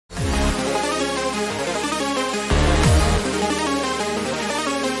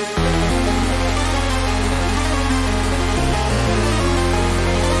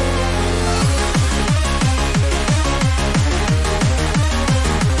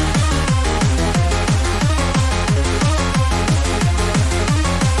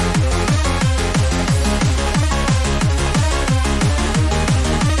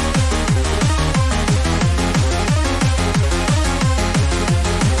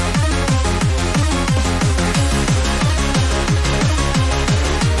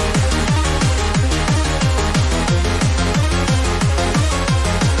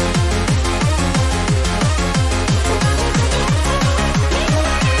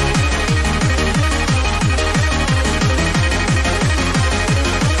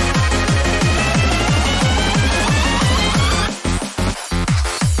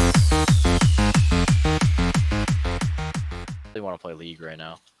right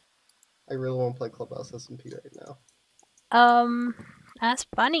now. I really want to play Clubhouse SMP right now. Ask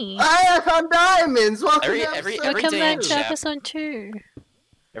Bunny. I found diamonds! Welcome to Every Welcome day back in to chat. episode 2.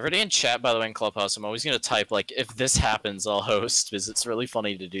 Every day in chat, by the way, in Clubhouse, I'm always gonna type like, if this happens, I'll host, because it's really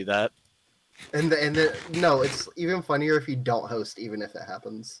funny to do that. No, it's even funnier if you don't host, even if it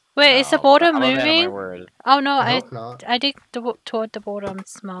happens. Wait, is the No, border I'm a man of my moving? word. Oh no, I hope not. I dig toward the border. I'm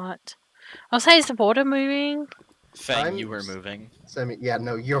smart. I'll say, is the border moving? Fang, you were moving. Yeah,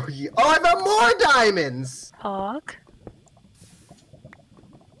 no, you. Oh, I found more diamonds! Hog.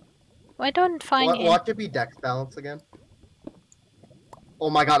 I don't find any. Watch it be dex balance again. Oh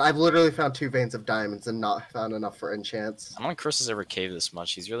my god, I've literally found 2 veins of diamonds and not found enough for enchants. I don't think Chris has ever caved this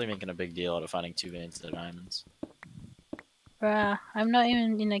much. He's really making a big deal out of finding 2 veins of diamonds. Bruh, I'm not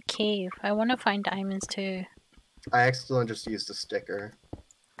even in a cave. I want to find diamonds too. I accidentally just used a sticker.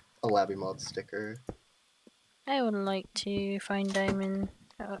 A Labby mod sticker. I would like to find diamond.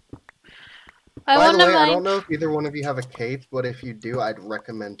 By the way, I don't know if either one of you have a cape, but if you do, I'd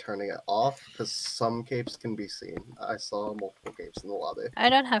recommend turning it off, because some capes can be seen. I saw multiple capes in the lobby. I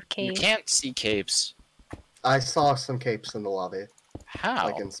don't have You cape. can't see capes. I saw some capes in the lobby. How?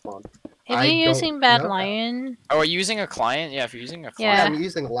 Like in spawn. If you're using Bad Lion... Oh, are you using a client? Yeah, if you're using a Yeah. client. I'm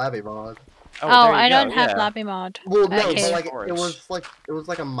using Labby mod. Oh, there you I go, don't have yeah. Labby mod. Well, no, Okay. but like it was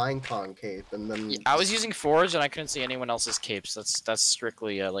like a Minecon cape, and then I was using Forge and I couldn't see anyone else's capes. That's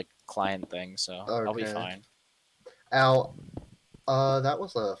strictly a like client thing, so I'll be Okay. fine. Ow. That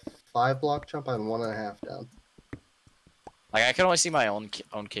was a 5-block jump. I'm 1.5 down. Like I can only see my own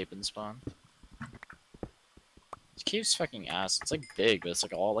cape in spawn. This cape's fucking ass. It's like big, but it's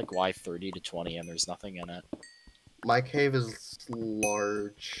like all like Y30 to 20, and there's nothing in it. My cave is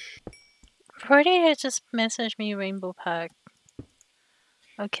large. Pretty had just messaged me Rainbow Pack.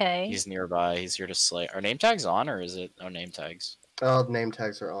 Okay. He's nearby. He's here to slay. Are name tags on, or is it? Oh, name tags. Oh, name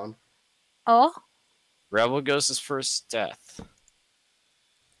tags are on. Oh? Rebel Ghost's first death.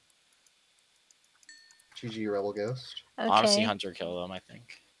 GG Rebel Ghost. Okay. Honestly, Hunter killed him, I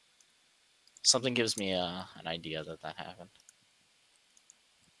think. Something gives me an idea that happened.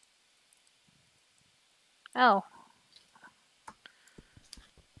 Oh.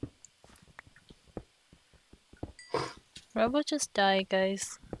 Rebel just died,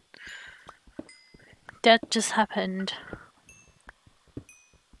 guys. That just happened.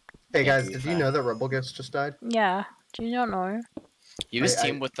 Hey guys, did you know that Rebel Ghost just died? Yeah. Do you not know? He was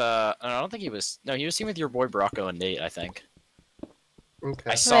teamed with I don't think he was. No, he was teamed with your boy Brocco and Nate, I think.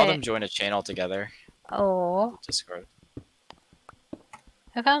 Okay. I saw Wait. them join a channel together. Oh. Discord.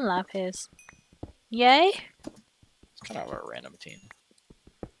 I found Lapis. Yay? It's kind of a random team.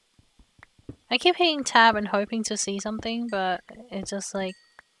 I keep hitting tab and hoping to see something, but it's just like,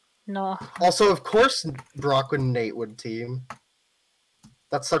 no. Also, of course, Brock and Nate would team.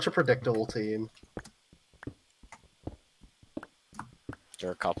 That's such a predictable team.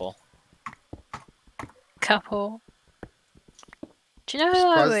 They're a couple. Couple. Do you know who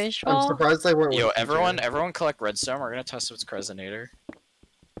I wish for? I'm surprised they weren't. Yo, with everyone collect redstone. We're gonna test what's Cresinator.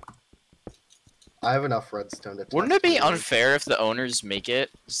 I have enough redstone to test. Wouldn't it be unfair if the owners make it?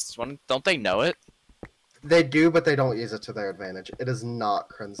 Don't they know it? They do, but they don't use it to their advantage. It is not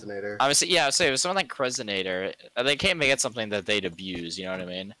Cresinator. I would say, yeah, I would say it was something like Cresinator. They can't make it something that they'd abuse. You know what I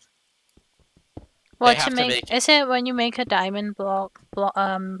mean? What to make? Is it when you make a diamond block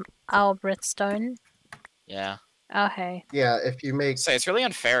out of redstone? Yeah. Okay. Yeah, if you make. Say it's really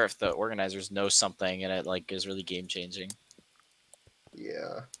unfair if the organizers know something and it like is really game changing.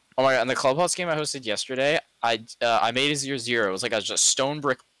 Yeah. Oh my god! In the Clubhouse game I hosted yesterday, I made a 0-0. It was like a just stone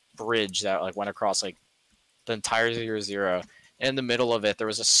brick bridge that like went across like the entire 0-0. And in the middle of it, there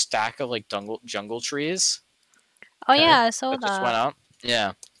was a stack of like jungle trees. Oh yeah, I saw that. Just went out.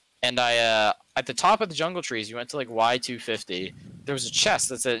 Yeah. And I at the top of the jungle trees, you went to like Y250. There was a chest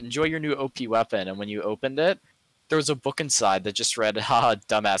that said "Enjoy your new OP weapon," and when you opened it, there was a book inside that just read, "Haha,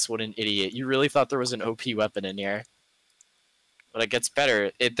 dumbass, what an idiot! You really thought there was an OP weapon in here." But it gets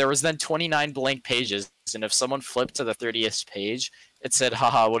better. There was then 29 blank pages, and if someone flipped to the 30th page, it said,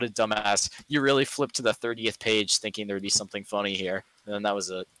 "Haha, what a dumbass! You really flipped to the 30th page thinking there'd be something funny here," and then that was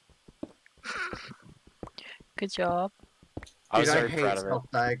it. Good job. I was Dude, very I hate proud of it.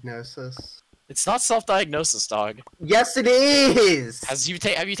 self-diagnosis. It's not self-diagnosis, dog. Yes, it is.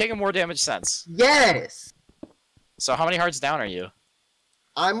 Have you taken more damage since? Yes. So how many hearts down are you?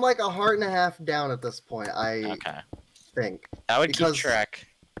 I'm like 1.5 hearts down at this point. Okay. Think. I would keep track.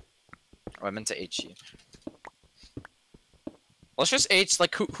 Oh, I meant to H you. Let's just H,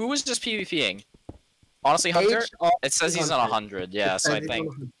 like, who was just PvPing? Honestly, Hunter? It says he's on 100, yeah, so I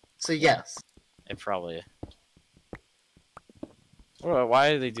think... So yes. It probably... Well,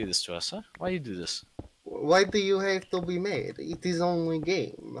 why do they do this to us, huh? Why do you do this? Why do you have to be made? It is only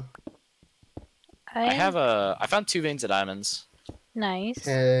game. I found 2 veins of diamonds. Nice.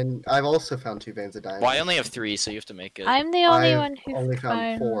 And I've also found 2 veins of diamonds. Well, I only have 3, so you have to make it. I'm the only I've one who only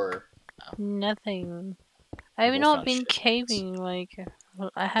found 4. Nothing. I've not been caving, like,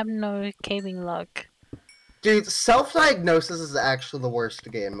 I have no caving luck. Dude, self-diagnosis is actually the worst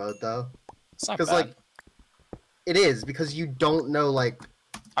game mode, though. It's not bad. Like, it is, because you don't know, like...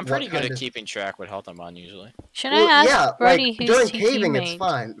 I'm pretty good at keeping track what health I'm on, usually. Should I ask Brody who's during caving, it's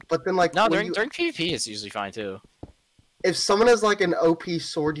fine, but then, like... No, during PvP, it's usually fine, too. If someone has, like, an OP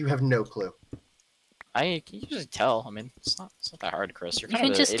sword, you have no clue. I can usually tell. I mean, it's not that hard, Chris. You're you kind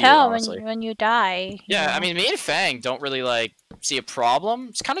can of just idiot, tell honestly. when you die. Yeah, know? I mean, me and Fang don't really, like, see a problem.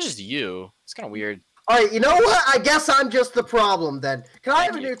 It's kind of just you. It's kind of weird. Alright, you know what? I guess I'm just the problem, then. Can I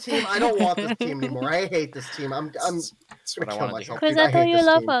have a new team? I don't want this team anymore. I hate this team. I'm That's what I want to do. Because I thought you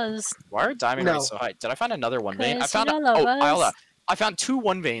love us. Why are diamond rates so high? Did I find another 1 vein? I found I found 2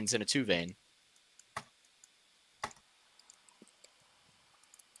 1 veins in a 2 vein.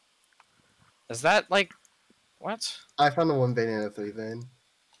 Is that, like... What? I found a 1 vein and a 3 vein.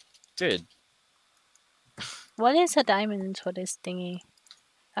 Dude. What is a diamond for this thingy?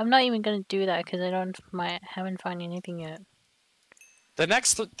 I'm not even gonna do that because I haven't found anything yet. The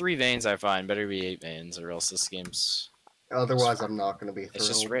next 3 veins I find better be 8 veins, or else this game's... Otherwise, I'm not gonna be thrilled. It's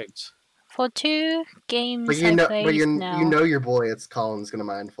just rigged. For 2 games you know your boy, it's Colin's gonna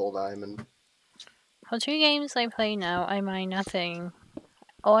mine full diamond. For 2 games I play now, I mine nothing.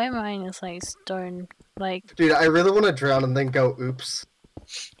 All I mine is like stone, like... Dude, I really want to drown and then go, oops.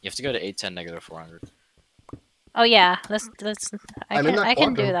 You have to go to 810 negative 400. Oh yeah, I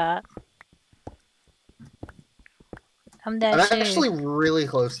can do that. I'm dead too. I'm actually really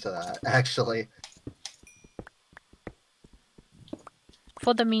close to that, actually.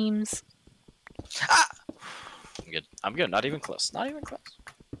 For the memes. Ah! I'm good. I'm good. Not even close. Not even close.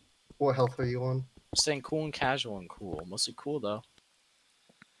 What health are you on? I'm staying cool and casual and cool. Mostly cool though.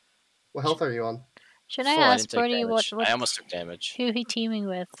 What health are you on? Should I ask Brody what I almost took damage. Who he teaming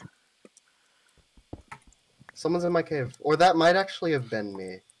with? Someone's in my cave. Or that might actually have been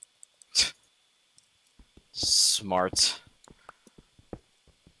me. Smart.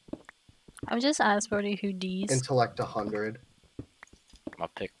 I'm just asking Brody who these. Intellect 100. My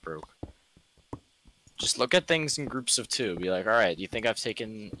pick broke. Just look at things in groups of 2. Be like, alright, do you think I've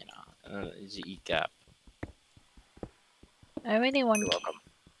taken, easy eat gap? I really want... You're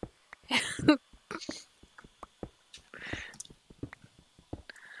welcome.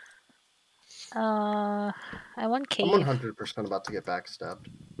 I want cave. I'm 100% about to get backstabbed.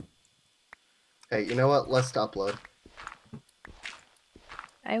 Hey, you know what? Let's upload.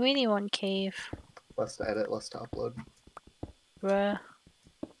 I really want cave. Let's edit, let's upload. Bruh.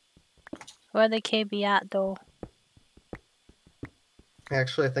 Where the cave be at, though?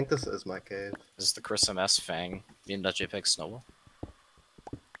 Actually, I think this is my cave. This is the Chris MS Fang, being .jpeg Snowball.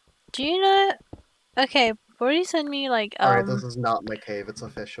 Do you know... Okay, Brody sent me, like, Alright, this is not my cave, it's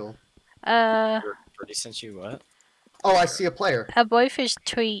official. Brody sent you what? Oh, I see a player. A boyfish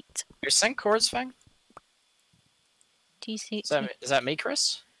tweet. You're sent chords, Fang? DC. Is that me,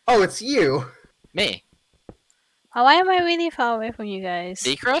 Chris? Oh, it's you! Me. Oh, why am I really far away from you guys?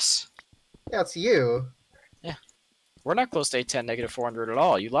 Me, Chris? Yeah, it's you. Yeah. We're not close to 810 negative 400 at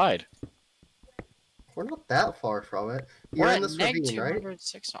all. You lied. We're not that far from it. You're in this ravine, right? No,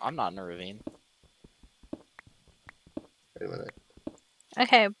 I'm not in a ravine. Wait a minute.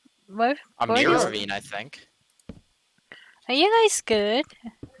 Okay, I'm near a ravine, I think. Are you guys good?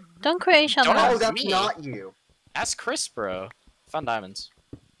 Don't create on Oh, that's not you. Ask Chris, bro. Found diamonds.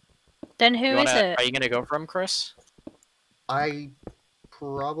 Then who is it? Are you gonna go for him, Chris? I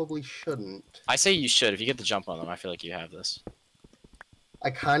probably shouldn't. I say you should. If you get the jump on them, I feel like you have this. I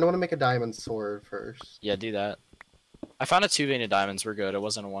kind of want to make a diamond sword first. Yeah, do that. I found a 2 vein of diamonds. We're good. It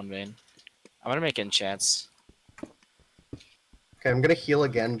wasn't a 1 vein. I'm gonna make enchants. Okay, I'm gonna heal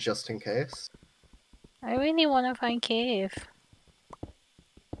again just in case. I really want to find cave.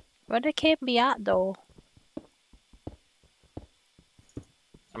 Where the cave be at, though?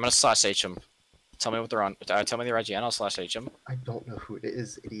 I'm gonna slash H them. Tell me what they're on. Tell me their IGN. I'll slash H them. I don't know who it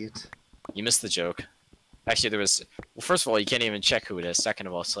is, idiot. You missed the joke. Actually, there was... Well, first of all, you can't even check who it is. Second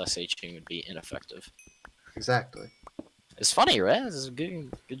of all, slash H-ing would be ineffective. Exactly. It's funny, right? This is a good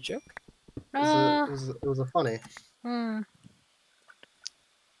joke. It was a funny.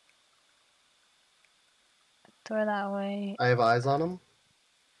 Throw that away. I have eyes on him.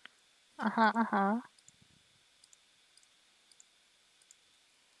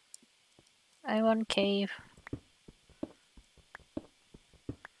 I want cave.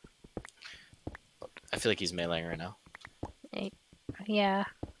 I feel like he's meleeing right now. Yeah.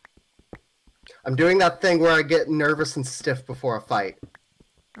 I'm doing that thing where I get nervous and stiff before a fight.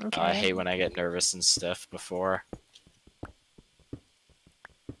 Okay. I hate when I get nervous and stiff before.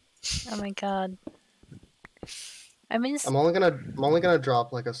 Oh my god. I mean, I'm only gonna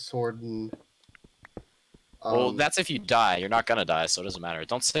drop like a sword and. Well, that's if you die. You're not gonna die, so it doesn't matter.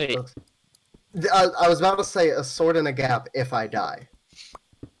 Don't say. I was about to say a sword and a gap if I die.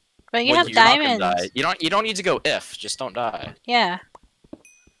 but you Well, have you're not gonna diamonds. die. You don't need to go if. Just don't die. Yeah.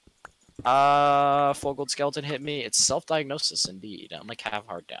 Full gold skeleton hit me. It's self-diagnosis indeed. I'm like half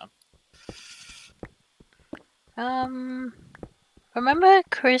hard down. Remember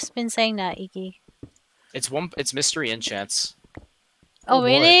Chris been saying that, Iggy? It's mystery enchants. Oh, boy.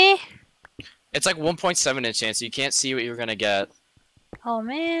 really? It's like 1.7 enchants. So you can't see what you're gonna get. Oh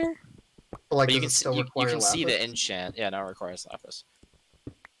man. Like, But you does can it still you require can see the lapis? enchant. Yeah, now it requires lapis.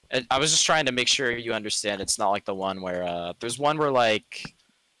 I was just trying to make sure you understand. It's not like the one where there's one where like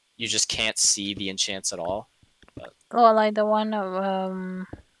you just can't see the enchants at all. Oh, like the one of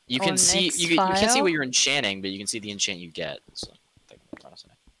You can on see its you can't see file? what you're enchanting, but you can see the enchant you get. So, I think that's what I'm trying to say.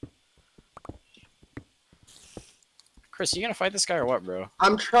 Chris, you gonna fight this guy or what, bro?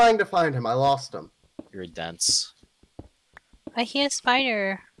 I'm trying to find him. I lost him. You're dense. I hear a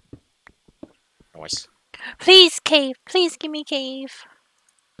spider. Noise. Please, cave. Please give me cave.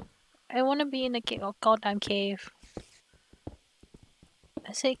 I want to be in the cave. Oh, goddamn cave.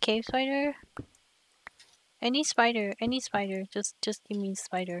 I say cave spider. Any spider. Any spider. Just give me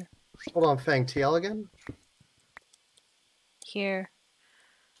spider. Hold on, Fang TL again? Here.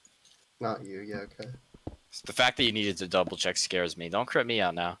 Not you. Yeah, okay. The fact that you needed to double check scares me. Don't crit me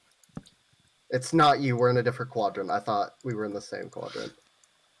out now. It's not you. We're in a different quadrant. I thought we were in the same quadrant.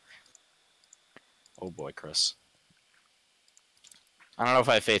 Oh boy, Chris. I don't know if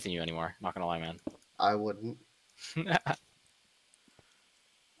I have faith in you anymore. Not gonna lie, man. I wouldn't.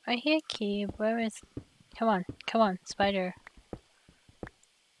 I hear cave. Where is... Come on. Come on, spider.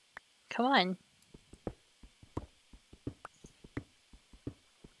 Come on.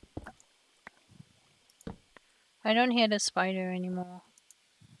 I don't hear the spider anymore.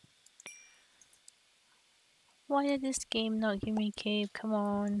 Why did this game not give me cave? Come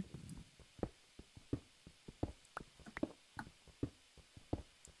on.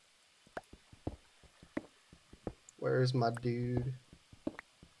 Where's my dude?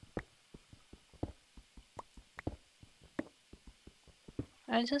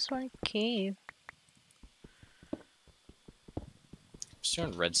 I just want cave. Just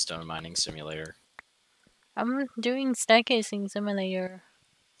doing redstone mining simulator. I'm doing staircasing simulator.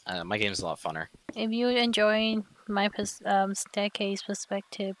 My game's a lot funner. If you enjoy my staircase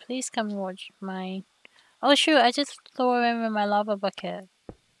perspective, please come watch mine. Oh shoot, I just threw away my lava bucket.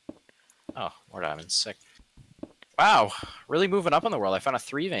 Oh, more diamonds. Sick. Wow, really moving up in the world. I found a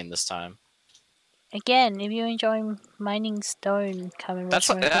 3 vein this time. Again, if you enjoy mining stone, come and watch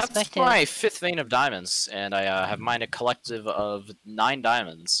my That's perspective. my 5th vein of diamonds, and I have mined a collective of 9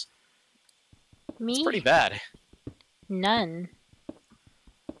 diamonds. Me? It's pretty bad. None.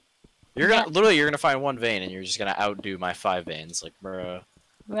 You're Yeah. gonna literally you're gonna find 1 vein, and you're just gonna outdo my 5 veins. Like, bruh.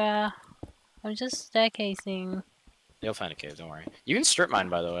 Well, I'm just staircasing. You'll find a cave. Don't worry. You can strip mine,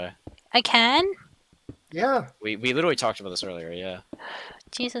 by the way. I can? Yeah. We literally talked about this earlier. Yeah.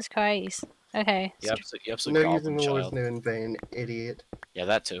 Jesus Christ. Okay. You absolute No goblin using the words child. new in vain, idiot. Yeah,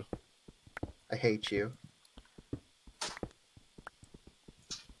 that too. I hate you.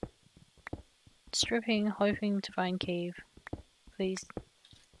 Stripping, hoping to find cave. Please.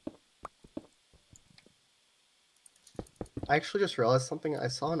 I actually just realized something. I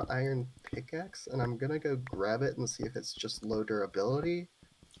saw an iron pickaxe, and I'm gonna go grab it and see if it's just low durability,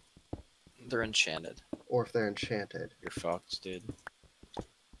 They're enchanted. or if they're enchanted. You're fucked, dude.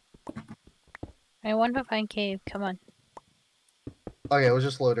 I want to find cave. Come on. Okay, it was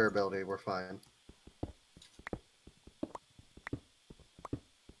just low durability. We're fine.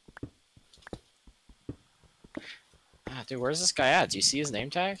 Ah, dude, where's this guy at? Do you see his name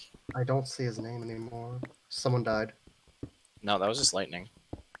tag? I don't see his name anymore. Someone died. No, that was just lightning.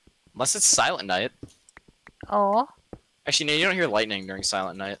 Unless it's Silent Night. Oh. Actually, no, you don't hear lightning during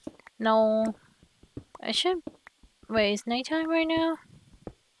Silent Night. No. I should... Wait, is nighttime right now?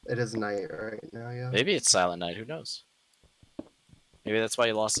 It is night right now, yeah. Maybe it's Silent Night. Who knows? Maybe that's why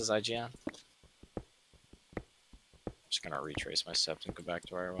he lost his IGN. Just gonna retrace my steps and go back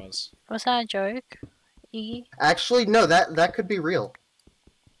to where I was. Was that a joke? Iggy? Actually, no, that could be real.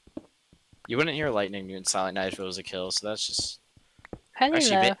 You wouldn't hear lightning during Silent Night if it was a kill, so that's just... Probably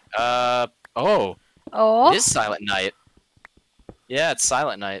Actually, left. oh! Oh? It is Silent Night. Yeah, it's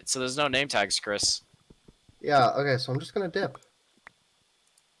Silent Night, so there's no name tags, Chris. Yeah, okay, so I'm just gonna dip.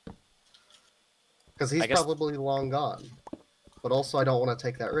 Because he's probably long gone. But also, I don't want to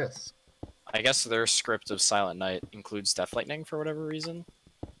take that risk. I guess their script of Silent Night includes Death Lightning for whatever reason.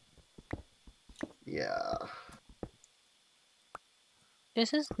 Yeah.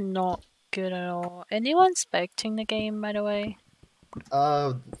 This is not good at all. Anyone spectating the game, by the way?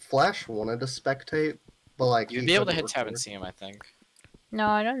 Flash wanted to spectate, but like You'd be able to hit tab and see him, I think. No,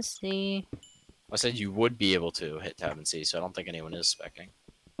 I don't see. I said you would be able to hit tab and see, so I don't think anyone is specting.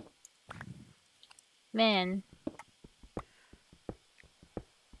 Man.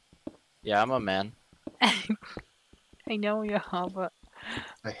 Yeah, I'm a man. I know you are, but...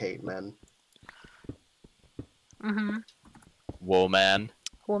 I hate men. Mm-hmm. Whoa, man.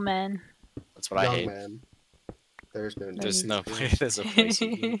 Woman. That's what I hate. Man. There's no need. There's no place. There's a place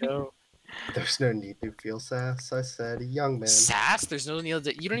you can go. There's no need to feel sass. I said, young man. Sass? There's no need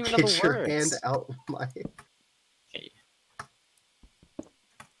to... You don't even know Get the your words. hand out my... Okay.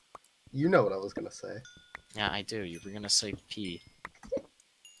 You know what I was gonna say. Yeah, I do. You were gonna say P.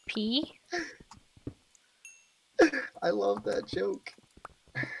 P? I love that joke.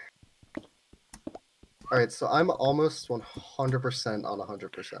 Alright, so I'm almost 100% on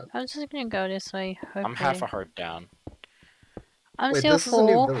 100%. I'm just gonna go this way. Hopefully. I'm half a heart down. I'm Wait, still this is a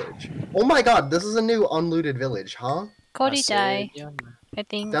new full. village. Oh my god, this is a new unlooted village, huh? Cody died, Yeah, I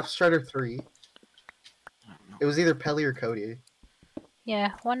think. Depth Strider 3. It was either Pelly or Cody.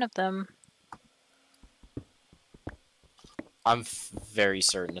 Yeah, one of them. I'm very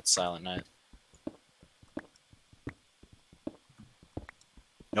certain it's Silent Night.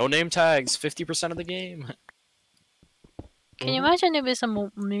 No name tags, 50% of the game. Can you imagine if it's a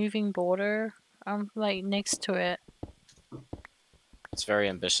moving border? I'm like next to it. It's a very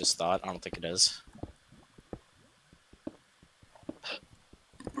ambitious thought. I don't think it is.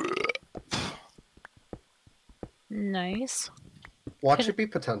 Nice. Watch it be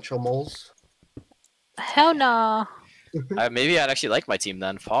potential moles. Hell no. Maybe I'd actually like my team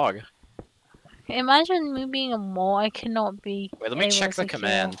then. Fog. Imagine me being a mole. I cannot be. Wait, let me able check the to kill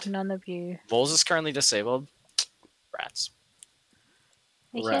command. None of you. Voles is currently disabled. Rats.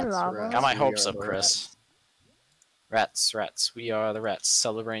 I hear Rats, lava. rats. Got my We hopes are up, the Chris. Rats. We are the rats.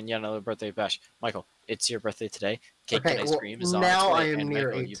 Celebrating yet another birthday bash. Michael, it's your birthday today. Cake Okay, and ice well, cream is on now its way. I am And near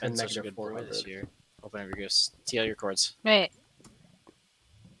Michael, 8 you've to been such a negative good boy this 400. year. Open every ghost. TL your chords. Wait.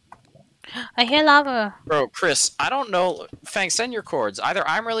 I hear lava. Bro, Chris, I don't know. Fang, send your chords. Either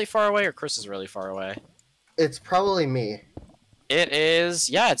I'm really far away or Chris is really far away. It's probably me. It is.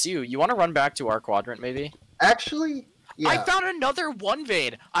 Yeah, it's you. You want to run back to our quadrant, maybe? Actually, yeah. I found another one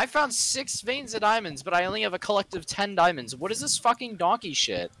vein. I found 6 veins of diamonds, but I only have a collective 10 diamonds. What is this fucking donkey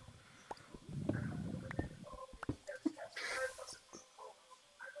shit?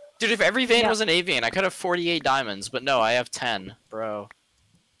 Dude, if every vein was an A vein, I could have 48 diamonds, but no, I have 10, bro.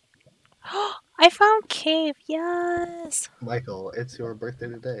 I found cave. Yes. Michael, it's your birthday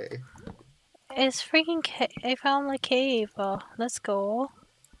today. It's freaking I found the cave. Let's go.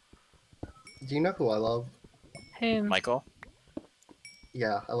 Do you know who I love? Whom? Michael?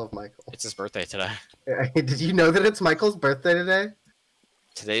 Yeah, I love Michael. It's his birthday today. Did you know that it's Michael's birthday today?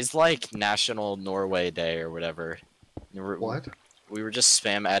 Today's like National Norway Day or whatever. What? We were just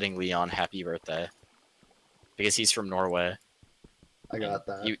spam adding Leon happy birthday. Because he's from Norway. I got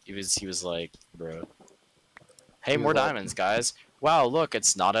that. He was like, bro. Hey, He was more like- diamonds, guys. Wow, look,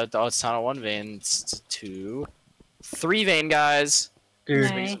 it's not a 1 vein, it's 2. 3 vein, guys. Dude,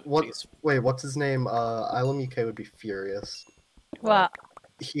 Nice. wait, what's his name? Ilum UK would be furious. What?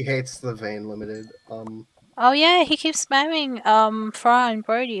 He hates the vein limited. Oh yeah, he keeps spamming Fra and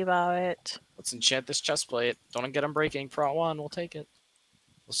Brody about it. Let's enchant this chest plate. Don't get him breaking. Prot 1, we'll take it.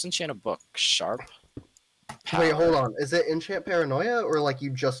 Let's enchant a book. Sharp. Power. Wait, hold on. Is it enchant paranoia or like you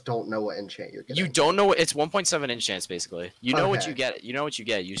just don't know what enchant you're getting? You don't know it's 1.7 enchants basically. You know what Okay. you get. You know what you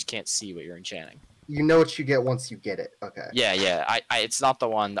get. You just can't see what you're enchanting. You know what you get once you get it. Okay. Yeah. It's not the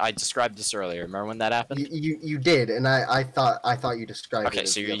one I described this earlier. Remember when that happened? You did, and I thought you described it. Okay,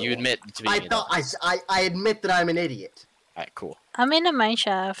 as so the other you one. admit to being. I admit that I'm an idiot. Alright, cool. I'm in a mine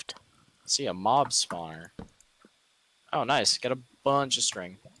shaft. See a mob spawner. Oh, nice. Get a bunch of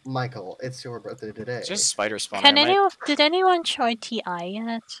string. Michael, it's your birthday today. It's just a spider spawner. Did anyone try TI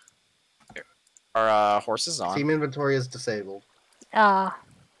yet? Our horses on. Team inventory is disabled.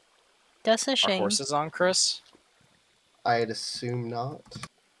 That's a Our shame. horses on, Chris. I'd assume not.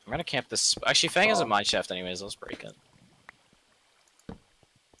 I'm gonna camp this. Actually, Fang has a mine shaft, anyways. Let's break it.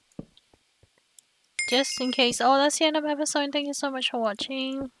 Just in case. Oh, that's the end of the episode. Thank you so much for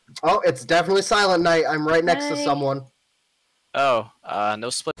watching. Oh, it's definitely Silent Night. I'm right next to Bye. someone. Oh, no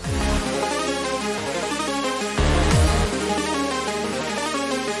split.